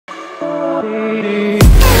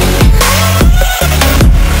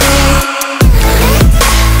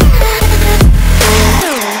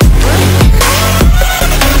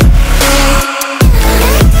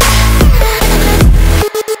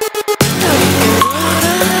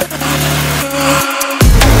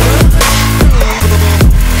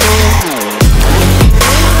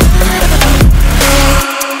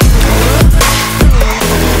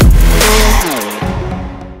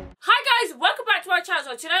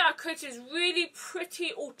I created this really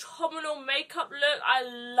pretty autumnal makeup look. I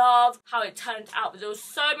love how it turned out, but there was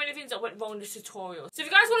so many things that went wrong in this tutorial. So if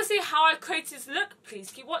you guys want to see how I created this look,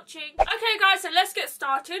 please keep watching. Okay guys, so let's get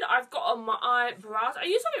started. I've got on my eyebrows. I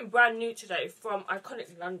used something brand new today from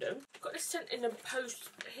Iconic London. Got this sent in the post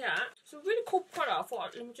here. It's a really cool product. I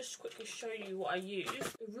thought, let me just quickly show you what I used.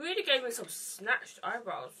 It really gave me some snatched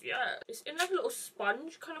eyebrows. Yeah, it's in like a little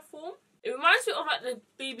sponge kind of form. It reminds me of like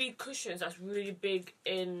the BB cushions that's really big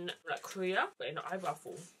in like Korea, but in the eyebrow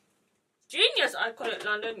form. Genius, Iconic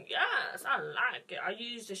London. Yes, I like it. I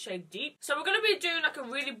use the shade Deep. So we're going to be doing like a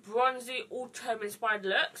really bronzy autumn inspired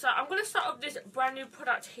look. So I'm going to start with this brand new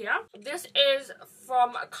product here. This is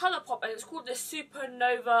from Colourpop and it's called the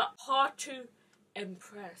Supernova Hard to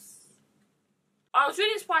Impress. I was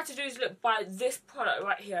really inspired to do this look by this product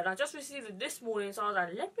right here, and I just received it this morning, so I was like,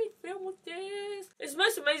 let me film with this. It's the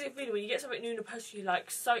most amazing feeling when you get something new in the post, you're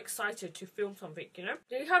like so excited to film something, you know?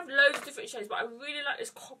 They have loads of different shades, but I really like this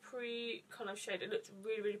coppery kind of shade. It looks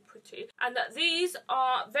really, really pretty. And that these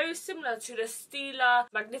are very similar to the Stila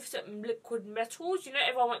Magnificent Liquid Metals. You know,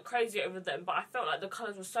 everyone went crazy over them, but I felt like the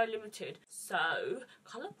colours were so limited. So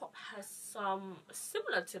Colourpop has some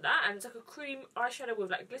similar to that, and it's like a cream eyeshadow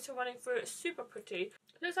with like glitter running through it. Super pretty. It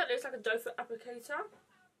looks like there's like a doe foot applicator.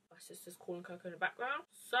 My sister's calling Coco in the background.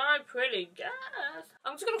 So pretty, yes.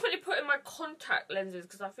 I'm just going to quickly put in my contact lenses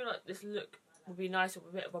because I feel like this look would be nice with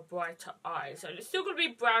a bit of a brighter eye. So it's still going to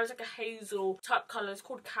be brown. It's like a hazel type colour. It's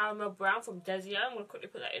called Caramel Brown from Decay. I'm going to quickly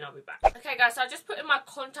put that in. I'll be back. Okay guys, so I just put in my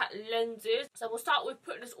contact lenses. So we'll start with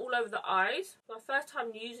putting this all over the eyes. It's my first time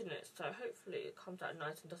using it, so hopefully it comes out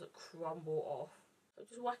nice and doesn't crumble off. I'm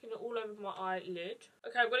just whacking it all over my eyelid.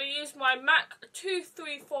 Okay, I'm going to use my MAC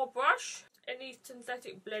 234 brush, any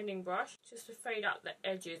synthetic blending brush, just to fade out the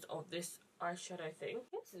edges of this eyeshadow thing.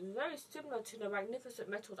 This is very similar to the Magnificent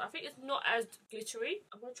Metals. I think it's not as glittery.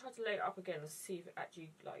 I'm going to try to lay it up again and see if it actually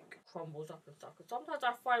like crumbles up and stuff. Because sometimes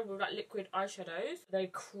I find with like liquid eyeshadows, they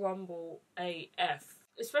crumble AF.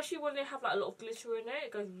 Especially when they have like a lot of glitter in it,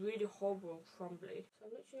 it goes really horrible and crumbly. So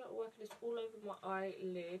I'm literally like working this all over my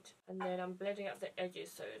eyelid, and then I'm blending out the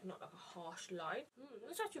edges so it's not like a harsh line. It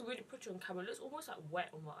looks actually really pretty on camera. It looks almost like wet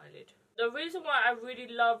on my eyelid. The reason why I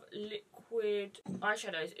really love liquid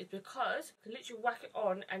eyeshadows is because I can literally whack it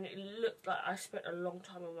on and it looks like I spent a long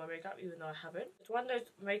time on my makeup even though I haven't. It's one of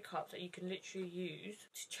those makeups that you can literally use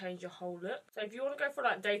to change your whole look. So if you want to go for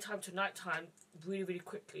like daytime to nighttime really, really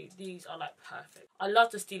quickly, these are like perfect. I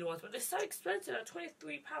love the Stila ones, but they're so expensive. They're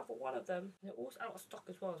 £23 for one of them. They're also out of stock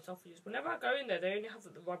as well, self-use. Whenever I go in there, they only have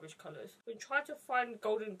the rubbish colours. I've been trying to find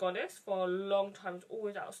Golden Goddess for a long time. It's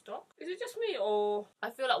always out of stock. Is it just me, or I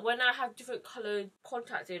feel like when I have different coloured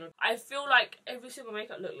contacts in, I feel like every single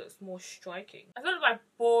makeup look looks more striking. I feel like my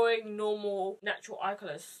boring, normal, natural eye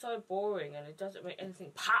colour is so boring and it doesn't make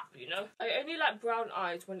anything pop, you know? I only like brown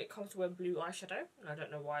eyes when it comes to wearing blue eyeshadow, and I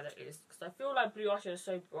don't know why that is, because I feel like blue eyeshadow is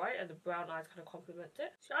so bright and the brown eyes kind of complement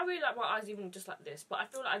it. So I really like my eyes even just like this, but I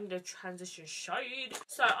feel like I need a transition shade.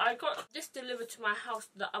 So I got this delivered to my house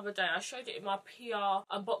the other day. I showed it in my PR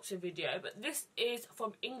unboxing video, but this is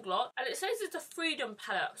from Inglot and it says it's a Freedom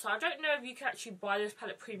palette. So I don't know if you can actually buy this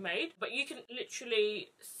palette pre-made, but you can literally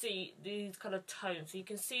see these kind of tones. So you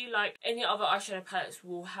can see like any other eyeshadow palettes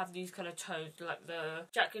will have these kind of tones, like the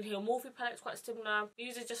Jaclyn Hill Morphe palette is quite similar.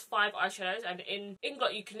 These are just 5 eyeshadows, and in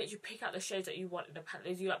Inglot you can literally pick out the shades that you want in the palette.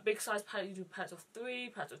 They do like big size palettes, you do palettes of 3,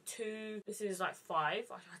 palettes of 2. This is like 5. I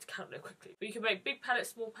had to count it quickly. But you can make big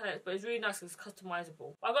palettes, small palettes, but it's really nice because it's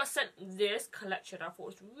customizable. I got sent this collection. I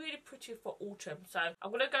thought it was really pretty for autumn. So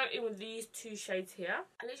I'm going to go in with these 2 shades here.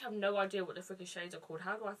 I literally have no idea what the freaking shades are called.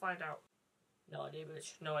 How do I find out? No idea,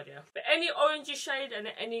 bitch. No idea. But any orangey shade and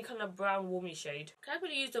any kind of brown warmy shade. Okay, I'm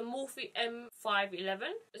going to use the Morphe M511.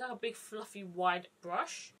 It's like a big fluffy wide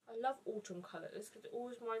brush. I love autumn colours because it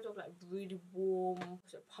always reminds me of like really warm,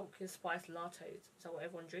 what's it, pumpkin spice lattes. Is that what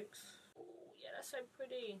everyone drinks? Oh yeah, that's so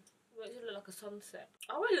pretty. It makes it look like a sunset.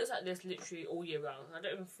 I wear looks like this literally all year round. I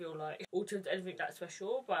don't even feel like autumn's anything that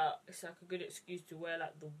special, but it's like a good excuse to wear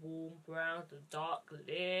like the warm brown, the dark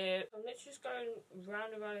lip. I'm literally just going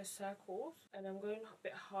round and round in circles, and I'm going a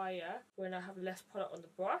bit higher when I have less product on the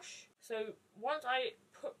brush. So once I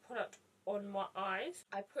put product on my eyes,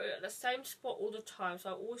 I put it at the same spot all the time.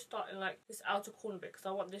 So I always start in like this outer corner bit because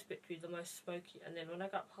I want this bit to be the most smoky, and then when I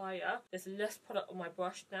go up higher there's less product on my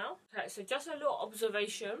brush now. Okay, so just a little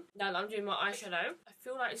observation now that I'm doing my eyeshadow. I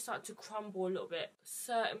feel like it's starting to crumble a little bit.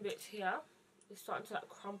 Certain bits here it's starting to like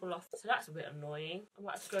crumble off. So that's a bit annoying. I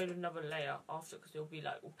might have to go in another layer after because it'll be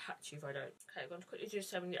like all patchy if I don't. Okay, I'm going to quickly do the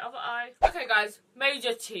same in the other eye. Okay guys, major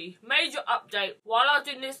update. While I was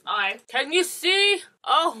doing this eye, can you see?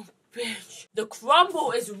 Oh, bitch, the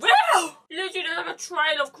crumble is real. Literally, there's like a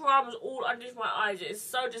trail of crumbs all underneath my eyes. It is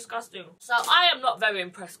so disgusting. So I am not very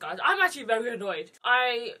impressed, guys. I'm actually very annoyed.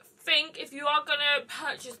 I think if you are gonna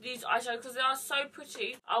purchase these eyeshadows because they are so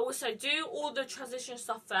pretty, I would say do all the transition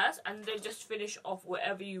stuff first and then just finish off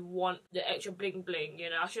whatever you want the extra bling bling.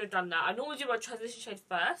 You know, I should have done that. I normally do my transition shade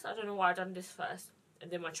first. I don't know why I done this first. And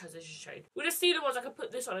then my transition shade. With the sealer ones, I can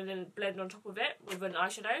put this on and then blend on top of it with an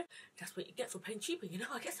eyeshadow. That's what you get for paying cheaper, you know,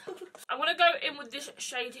 I guess. I'm going to go in with this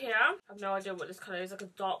shade here. I have no idea what this colour is. Like a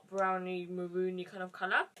dark browny, maroony kind of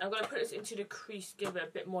colour. I'm going to put this into the crease, give it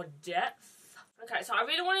a bit more depth. Okay, so I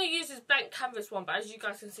really want to use this blank canvas one, but as you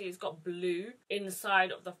guys can see, it's got blue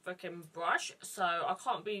inside of the freaking brush. So I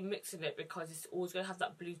can't be mixing it because it's always going to have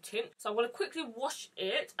that blue tint. So I'm going to quickly wash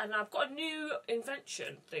it. And I've got a new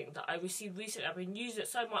invention thing that I received recently. I've been using it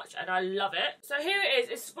so much and I love it. So here it is.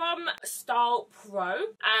 It's from Style Pro.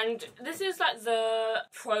 And this is like the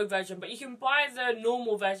Pro version, but you can buy the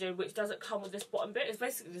normal version, which doesn't come with this bottom bit. It's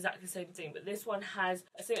basically exactly the same thing, but this one has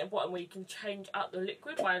a thing at the bottom where you can change out the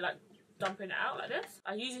liquid by like dumping it out like this.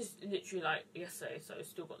 I used this literally like yesterday, so it's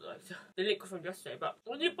still got like the liquid from yesterday. But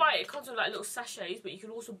when you buy it, it comes with like little sachets, but you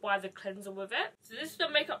can also buy the cleanser with it. So this is the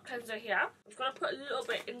makeup cleanser here. I'm just gonna put a little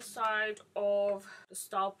bit inside of the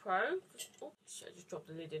Style Pro. Oh shit, I just dropped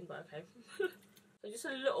the lid in, but okay. So just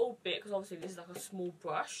a little bit, because obviously this is like a small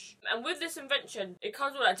brush. And with this invention, it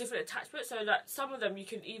comes with like different attachments. So like some of them you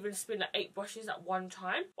can even spin like 8 brushes at one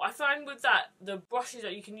time. But I find with that, the brushes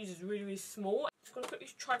that you can use is really, really small. I'm just going to quickly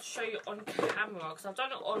try to show you on camera, because I've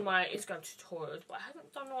done it on my Instagram tutorials, but I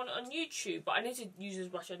haven't done one on YouTube. But I need to use this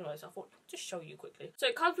brush anyway, so I thought I'd just show you quickly. So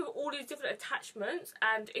it comes with all these different attachments,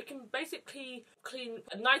 and it can basically clean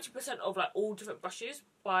 90% of like all different brushes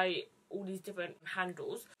by all these different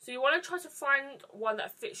handles. So you want to try to find one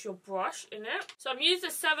that fits your brush in it. So I'm using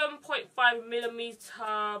a 7.5mm,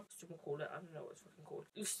 what's it called? I don't know what it's fucking called.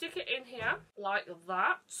 You stick it in here like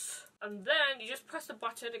that, and then you just press the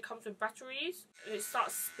button. It comes with batteries and it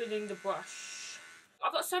starts spinning the brush.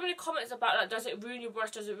 I've got so many comments about like, does it ruin your brush,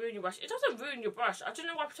 does it ruin your brush? It doesn't ruin your brush. I don't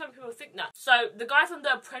know why some people think that. So the guy from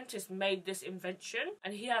The Apprentice made this invention,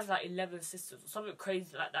 and he has like 11 sisters or something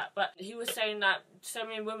crazy like that. But he was saying that so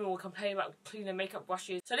many women will complain about cleaning makeup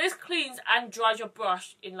brushes. So this cleans and dries your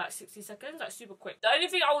brush in like 60 seconds, like super quick. The only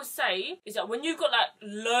thing I would say is that when you've got like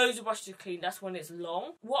loads of brushes to clean, that's when it's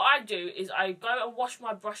long. What I do is I go and wash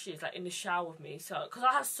my brushes like in the shower with me. So because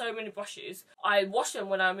I have so many brushes, I wash them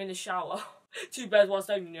when I'm in the shower. 2 birds, 1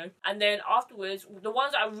 stone, you know. And then afterwards, the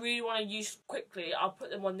ones that I really want to use quickly, I'll put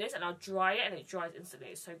them on this and I'll dry it, and it dries instantly.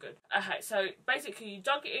 It's so good. Okay, so basically you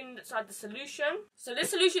dunk it inside the solution. So this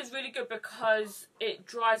solution is really good because it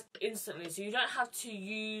dries instantly, so you don't have to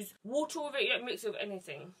use water with it. You don't mix it with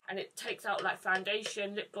anything, and it takes out like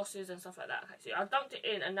foundation, lip glosses and stuff like that. Okay, so I've dunked it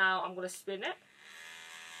in, and now I'm going to spin it,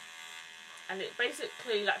 and it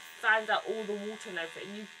basically like fans out all the water and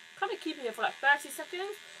everything. You kind of keep it here for like 30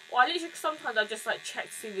 seconds. Or I literally, sometimes I just like check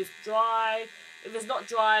to see if it's dry. If it's not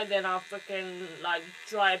dry, then I'll freaking like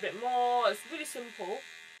dry a bit more. It's really simple.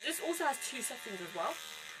 This also has 2 settings as well.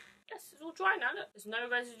 Yes, it's all dry now, look. There's no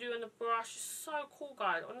residue on the brush. It's so cool,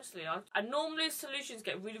 guys, honestly. And normally solutions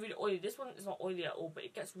get really, really oily. This one is not oily at all, but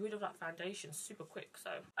it gets rid of that foundation super quick. So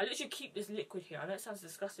I literally keep this liquid here. I know it sounds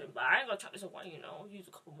disgusting, but I ain't gonna chuck this away, you know. I'll use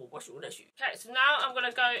a couple more brushes with this. Okay, so now I'm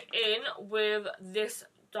gonna go in with this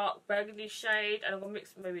dark burgundy shade, and I'm gonna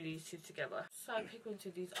mix maybe these 2 together. So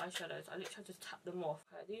pigmented, these eyeshadows, I literally just tap them off.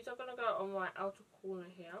 Okay, these are gonna go on my outer corner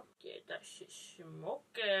here. Get that shit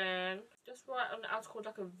smoking. Just right on the outer corner,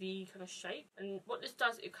 like a V kind of shape. And what this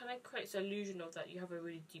does, it kind of creates the illusion of that you have a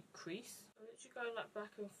really deep crease. I'm literally going like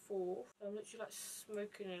back and forth. I'm literally like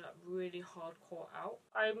smoking it like really hardcore out.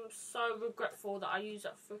 I'm so regretful that I used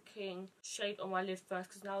that freaking shade on my lid first,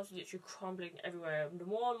 because now it's literally crumbling everywhere. The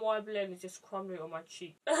more and more I blend, it's just crumbling on my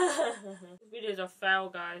cheek. This video is a fail,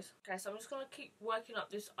 guys. Okay, so I'm just gonna keep working up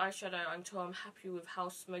this eyeshadow until I'm happy with how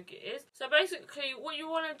smoky it is. So basically, what you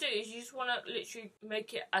want to do is you just want to literally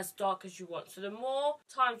make it as dark as you want. So the more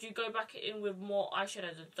times you go back in with more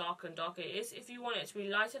eyeshadow, the darker and darker it is. If you want it to be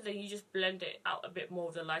lighter, then you just blend it out a bit more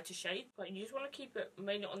of the lighter shade. But you just want to keep it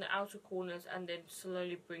mainly on the outer corners and then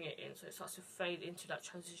slowly bring it in so it starts to fade into that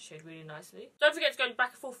transition shade really nicely. Don't forget to go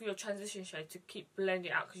back and forth with your transition shade to keep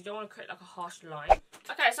blending out, because you don't want to create like a harsh line.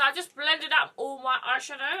 Okay, so I just blended out all my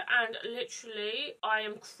eyeshadow, and literally I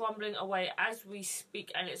am crumbling away as we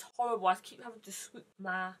speak, and it's horrible. I keep having to swoop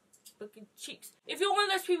my fucking cheeks. If you're one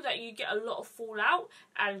of those people that you get a lot of fallout,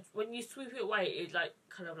 and when you sweep it away, it like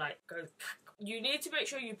kind of like goes. You need to make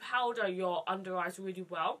sure you powder your under eyes really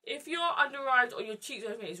well. If your under eyes or your cheeks or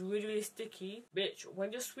anything is really, really sticky, bitch,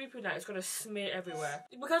 when you're sweeping that, it's going to smear everywhere.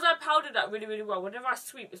 Because I powdered that really, really well, whenever I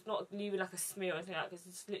sweep, it's not leaving like a smear or anything like that, because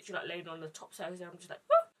it's literally like laying on the top surface, and I'm just like,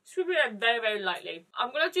 woo! Sweeping it very, very lightly.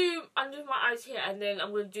 I'm going to do under my eyes here, and then I'm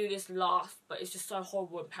going to do this last, but it's just so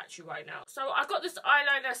horrible and patchy right now. So I got this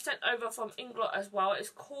eyeliner sent over from Inglot as well. It's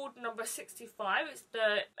called number 65. It's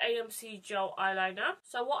the AMC gel eyeliner.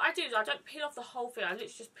 So what I do is I don't peel off the whole thing. I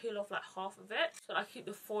literally just peel off like half of it, so I keep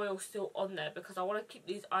the foil still on there, because I want to keep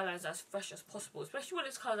these eyeliners as fresh as possible, especially when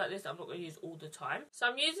it's colours like this that I'm not going to use all the time. So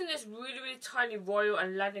I'm using this really, really tiny Royal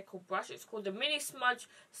and Lanical brush. It's called the Mini Smudge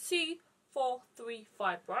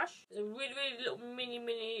C435 brush. It's a really, really little mini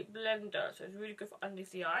blender, so it's really good for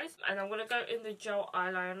underneath the eyes. And I'm going to go in the gel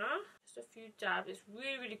eyeliner, just a few dabs. It's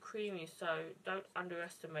really, really creamy, so don't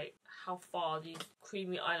underestimate how far these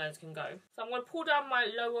creamy eyeliners can go. So I'm going to pull down my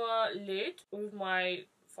lower lid with my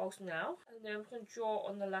false nail, and then I'm going to draw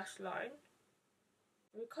on the lash line.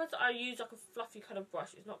 Because I use like a fluffy kind of brush,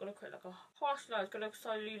 it's not going to create like a harsh line. It's going to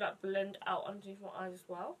slowly like blend out underneath my eyes as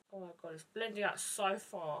well. Oh my god, it's blending out so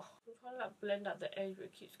far. I'm trying to like blend out the edge, but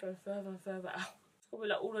it keeps going further and further out. It's going to be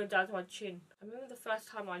like all the way down to my chin. I remember the first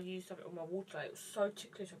time I used something on my waterline, it was so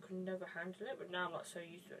ticklish I could never handle it, but now I'm like so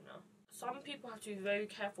used to it now. Some people have to be very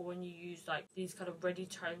careful when you use like these kind of reddy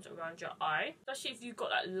tones around your eye, especially if you've got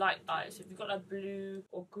like light eyes. If you've got like blue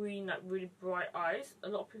or green, like really bright eyes, a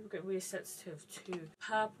lot of people get really sensitive to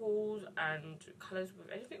purples and colours with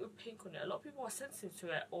anything with pink on it. A lot of people are sensitive to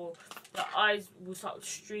it, or the eyes will start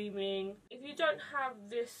streaming. If you don't have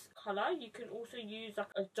this colour, you can also use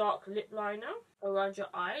like a dark lip liner around your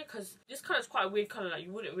eye, because this colour is quite a weird colour. Like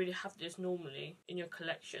you wouldn't really have this normally in your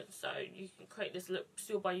collection, so you can create this look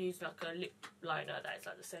still by using like a lip liner that is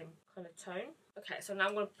like the same kind of tone. Okay, so now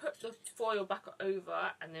I'm going to put the foil back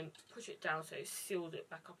over and then push it down so it seals it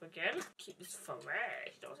back up again. Keep this fresh.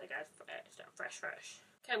 Don't say guys fresh. Fresh.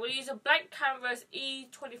 Okay, we'll use a blank canvas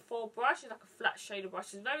E24 brush. It's like a flat shader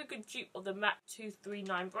brush. It's a very good dupe of the matte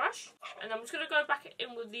 239 brush. And I'm just going to go back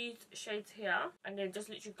in with these shades here, and then just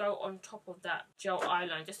literally go on top of that gel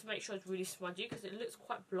eyeliner just to make sure it's really smudgy, because it looks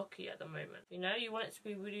quite blocky at the moment. You know, you want it to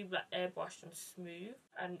be really like airbrushed and smooth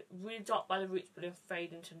and really dark by the roots, but then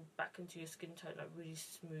fade back into your skin tone like really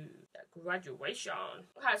smooth. That graduation.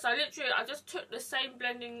 Okay, so I just took the same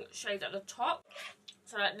blending shade at the top.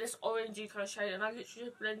 So like this orangey kind of shade, and I literally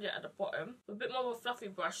just blend it at the bottom with a bit more of a fluffy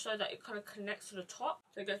brush so that it kind of connects to the top.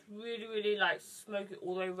 So it gets really, really like smoky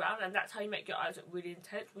all the way around, and that's how you make your eyes look really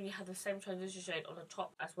intense, when you have the same transition shade on the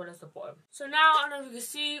top as well as the bottom. So now, I don't know if you can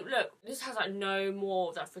see, look, this has like no more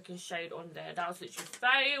of that freaking shade on there. That was literally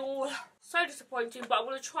fail. So disappointing, but I'm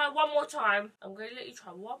going to try one more time. I'm going to let you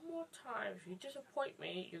try one more time. If you disappoint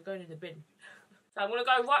me, you're going in the bin. So I'm going to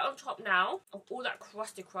go right on top now of all that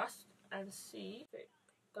crusty crust and see if it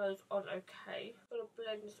goes on okay. I'm going to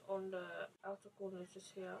blend this on the outer corners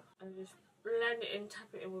just here, and just blend it in, tap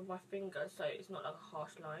it in with my finger so it's not like a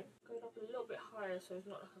harsh line. Go up a little bit higher so it's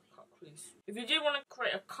not like a cut crease. If you do want to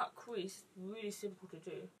create a cut crease, really simple to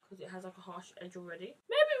do because it has like a harsh edge already.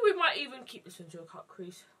 Maybe we might even keep this into a cut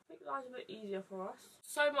crease. Make life a bit easier for us.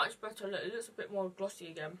 So much better. Look, it looks a bit more glossy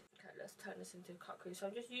again. Okay, let's turn this into a cut crease. So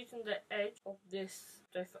I'm just using the edge of this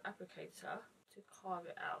doe foot applicator to carve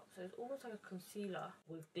it out. So it's almost like a concealer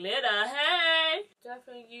with glitter. Hey!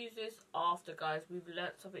 Definitely use this after, guys. We've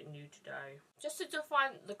learnt something new today. Just to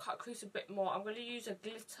define the cut crease a bit more, I'm going to use a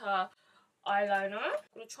glitter eyeliner.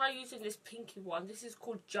 I'm going to try using this pinky one. This is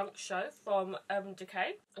called Junkshow from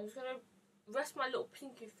Decay. I'm just going to rest my little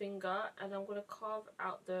pinky finger, and I'm going to carve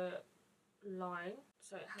out the line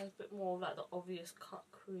so it has a bit more of like the obvious cut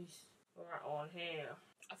crease right on here.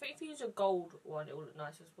 I think if you use a gold one, it will look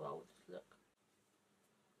nice as well. Just look.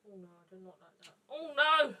 Oh no, I do not like that. Oh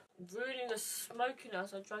no! Ruining the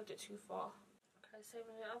smokiness. I dragged it too far. Okay, same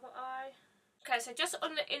with the other eye. Okay, so just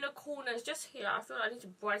on the inner corners, just here, I feel like I need to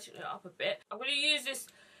brighten it up a bit. I'm going to use this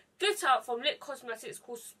glitter from Lit Cosmetics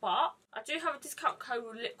called Spark. I do have a discount code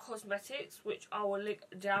with Lit Cosmetics, which I will link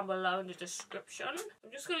down below in the description.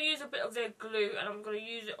 I'm just going to use a bit of their glue, and I'm going to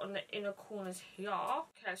use it on the inner corners here.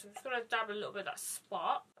 Okay, so I'm just going to dab a little bit of that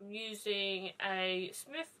Spark. I'm using a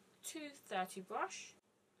Smith 230 brush.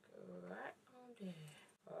 Right on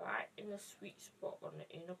there, right in the sweet spot on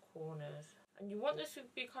the inner corners, and you want this to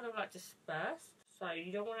be kind of like dispersed, so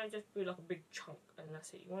you don't want to just be like a big chunk and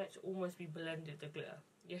that's it. You want it to almost be blended, the glitter.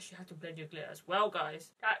 Yes, you have to blend your glitter as well,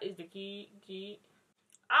 guys. That is the key.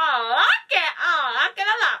 I like it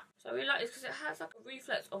a lot. So I really like this because it has like a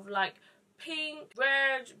reflex of like pink,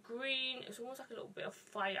 red, green. It's almost like a little bit of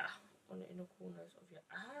fire on the inner corners of your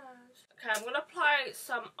eyes. Okay, I'm going to apply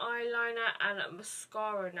some eyeliner and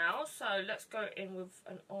mascara now. So let's go in with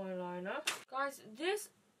an eyeliner. Guys, this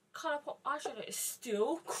Colourpop eyeshadow is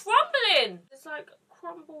still crumbling. It's like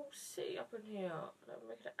crumble city up in here. Like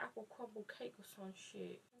making an apple crumble cake or some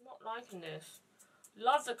shit. I'm not liking this.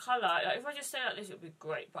 Love the colour. Like, if I just stay like this, it would be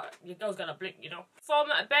great. But your girl's gonna blink, you know. From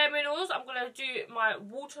Bare Minerals, I'm gonna do my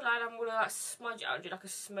waterline. I'm gonna like smudge it out and do like a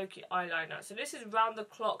smoky eyeliner. So this is Round the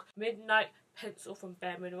Clock Midnight Pencil from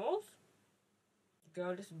Bare Minerals.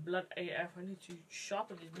 Girl, this is blood AF. I need to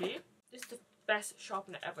sharpen this bit. This is the best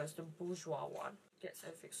sharpener ever. It's the Bourjois one. Gets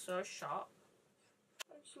everything so sharp.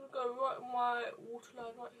 I'm just gonna go right on my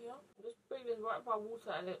waterline right here. Just bring this right on my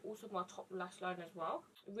water and then also my top lash line as well.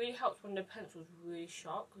 It really helps when the pencil's really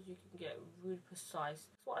sharp because you can get really precise.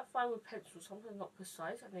 That's what I find with pencils, sometimes not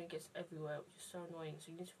precise and then it gets everywhere, which is so annoying.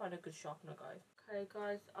 So you need to find a good sharpener, guys. Okay,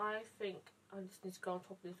 guys, I think I just need to go on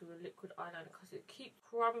top of this with a liquid eyeliner because it keeps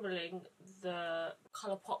crumbling the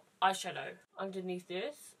Colourpop eyeshadow underneath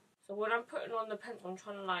this. So when I'm putting on the pencil, I'm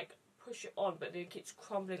trying to like push it on, but then it keeps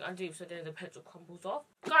crumbling underneath, so then the pencil crumbles off.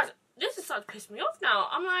 Guys, this is starting to piss me off now.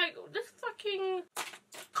 I'm like, this fucking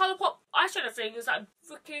Colourpop eyeshadow thing is like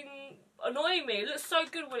freaking annoying me. It looks so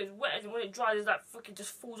good when it's wet, and when it dries, it's like fucking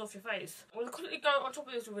just falls off your face. I'm gonna quickly go on top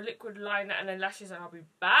of this with a liquid liner and then lashes, and I'll be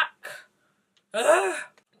back. Ugh.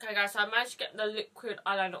 Okay guys, so I managed to get the liquid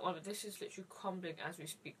eyeliner on, but this is literally crumbling as we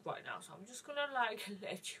speak right now. So I'm just gonna like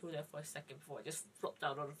let it chill there for a second before it just flop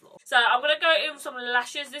down on the floor. So I'm gonna go in with some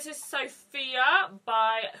lashes. This is Sophia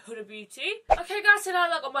by Huda Beauty. Okay guys, so now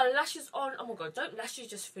I've got my lashes on. Oh my god, don't lashes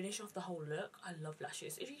just finish off the whole look? I love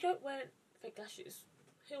lashes. If you don't wear fake lashes,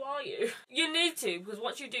 who are you? You need to, because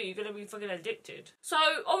once you do, you're going to be fucking addicted. So,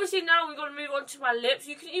 obviously now we're going to move on to my lips.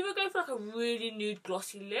 You can either go for like a really nude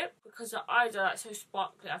glossy lip, because the eyes are like so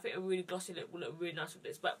sparkly. I think a really glossy lip will look really nice with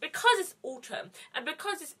this. But because it's autumn, and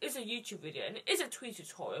because this is a YouTube video, and it is a Thuy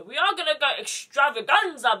tutorial, we are going to go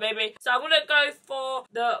extravaganza, baby. So I'm going to go for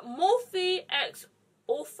the Morphe X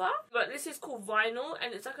Alpha, but this is called Vinyl,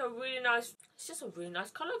 and it's like a really nice, it's just a really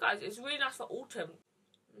nice colour, guys. It's really nice for autumn.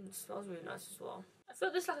 It smells really nice as well. I feel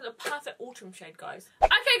this is like the perfect autumn shade, guys.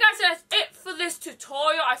 Okay, guys, so that's it for this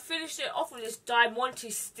tutorial. I finished it off with this Diamante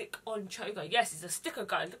stick-on choker. Yes, it's a sticker,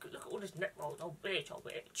 guys. Look at all this neck rolls. Oh, bitch, oh,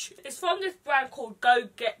 bitch. It's from this brand called Go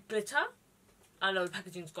Get Glitter. I know the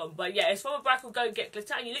packaging's gone, but yeah, it's from a brand called Go Get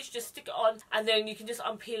Glitter, and you literally just stick it on, and then you can just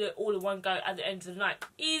unpeel it all in one go at the end of the night.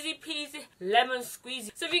 Easy peasy, lemon squeezy.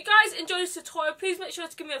 So if you guys enjoyed this tutorial, please make sure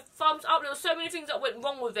to give me a thumbs up. There were so many things that went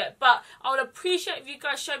wrong with it, but I would appreciate if you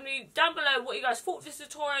guys showed me down below what you guys thought of this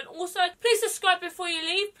tutorial. And also, please subscribe before you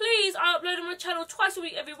leave. Please, I upload on my channel twice a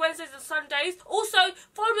week, every Wednesdays and Sundays. Also,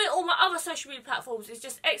 follow me on all my other social media platforms. It's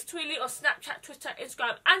just XThuy on Snapchat, Twitter,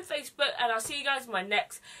 Instagram, and Facebook. And I'll see you guys in my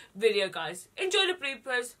next video, guys. Enjoy the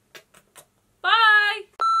bloopers. Bye.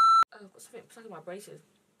 Oh, I've got something stuck in my braces.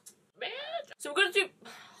 So we're gonna do.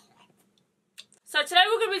 So today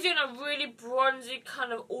we're gonna be doing a really bronzy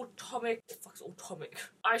kind of atomic. Fuck's atomic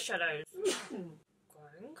eyeshadows.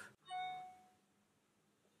 Going.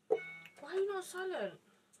 Why are you not silent?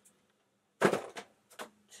 2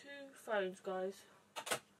 phones, guys.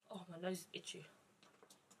 Oh, my nose is itchy.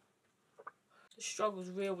 The struggle's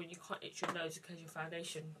real when you can't itch your nose because your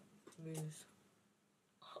foundation moves.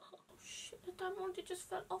 Oh shit, the diamond just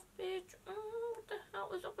fell off, bitch. Oh, what the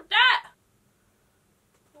hell is up with that?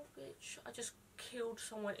 Oh, bitch. I just killed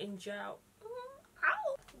someone in jail.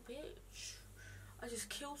 Ow, bitch. I just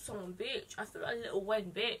killed someone, bitch. I feel like Lil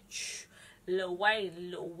Wayne, bitch. Lil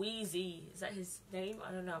Wayne, Lil Weezy. Is that his name?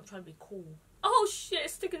 I don't know. I'm trying to be cool. Oh shit,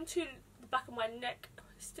 it's sticking to the back of my neck.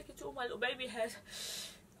 It's sticking to all my little baby hairs.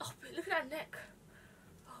 Oh, but look at that neck.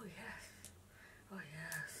 Oh, yes. Oh,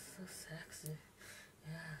 yes. So sexy.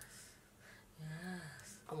 Yes.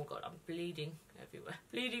 Yes. Oh my god, I'm bleeding everywhere.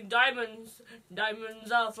 Bleeding diamonds.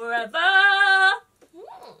 Diamonds are forever. Ow.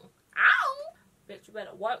 Bitch, you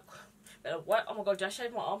better work. Better work. Oh my god, did I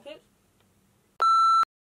shave my armpits?